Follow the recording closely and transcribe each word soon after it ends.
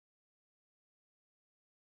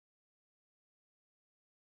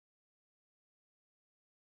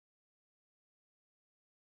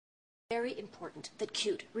Very important that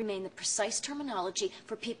cute remain the precise terminology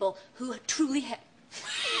for people who truly have...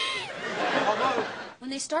 When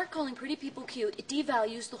they start calling pretty people cute, it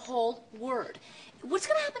devalues the whole word. What's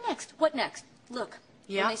going to happen next? What next? Look.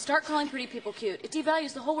 Yeah. When they start calling pretty people cute, it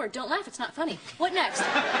devalues the whole word. Don't laugh, it's not funny. What next?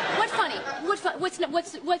 What funny? What's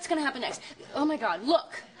going to happen next? Oh my God,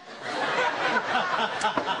 look.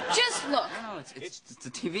 Just look. No, it's the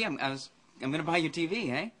TV. I'm going to buy you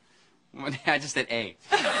TV, eh? I just said A.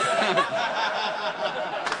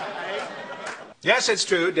 Yes, it's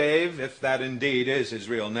true, Dave, if that indeed is his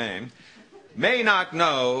real name, may not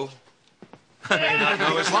know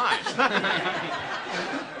his lines. You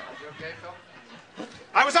okay, Phil?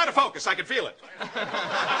 I was out of focus. I could feel it.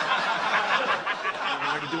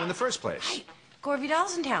 What did you do in the first place? Hey, Gore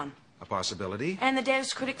Vidal's in town. A possibility. And the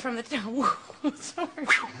Dave's critic from the town. Sorry.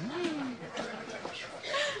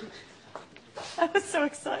 I was so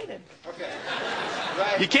excited. Okay.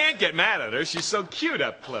 Right. You can't get mad at her. She's so cute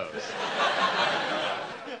up close.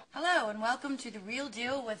 Hello, and welcome to The Real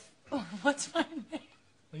Deal with... Oh, what's my name?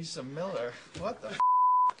 Lisa Miller. What the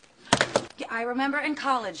Yeah, I remember in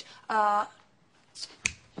college, But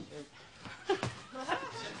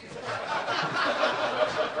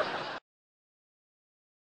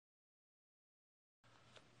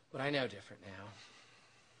I know different now.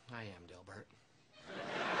 I am Dilbert.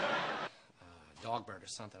 Dogbert or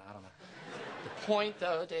something, I don't know. The point,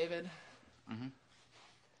 though, David,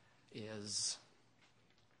 is...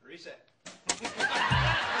 Reset.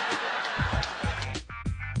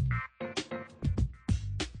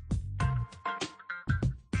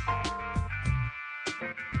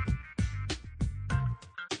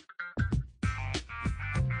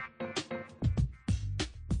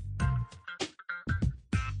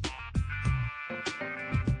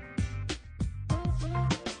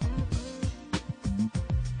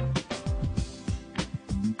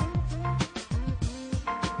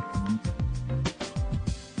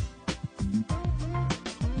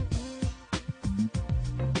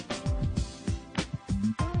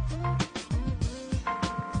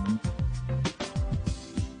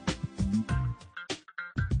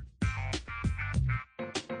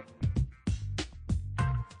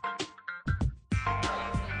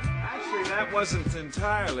 That wasn't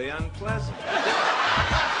entirely unpleasant.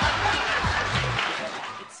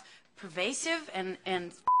 it's pervasive and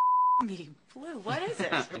me blue. What is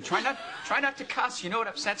it? And try not to cuss. You know what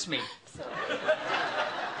upsets me. All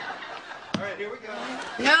right, here we go.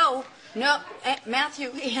 No, Matthew,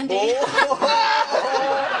 Andy.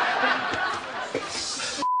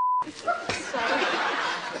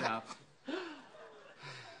 Shut up.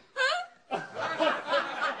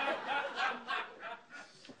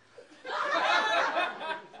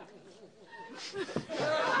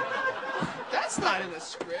 That's not in the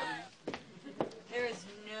script. There is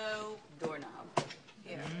no doorknob.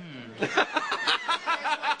 Here. Mm.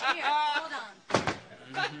 Here, hold on.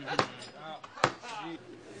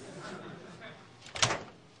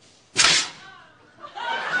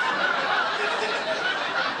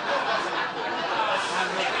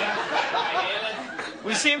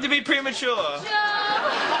 We seem to be premature. No!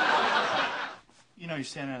 You know you're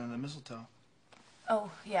standing under the mistletoe. Oh,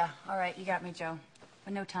 yeah. All right, you got me, Joe.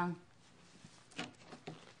 But no tongue.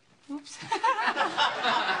 Oops.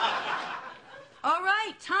 All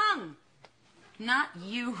right, tongue. Not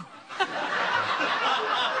you.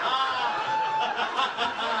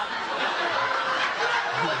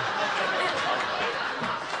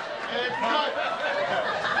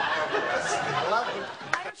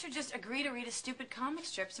 Why don't you just agree to read a stupid comic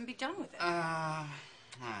strips and be done with it? I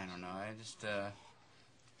don't know. I just, From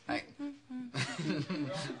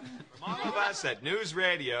all of us at News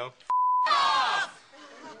Radio.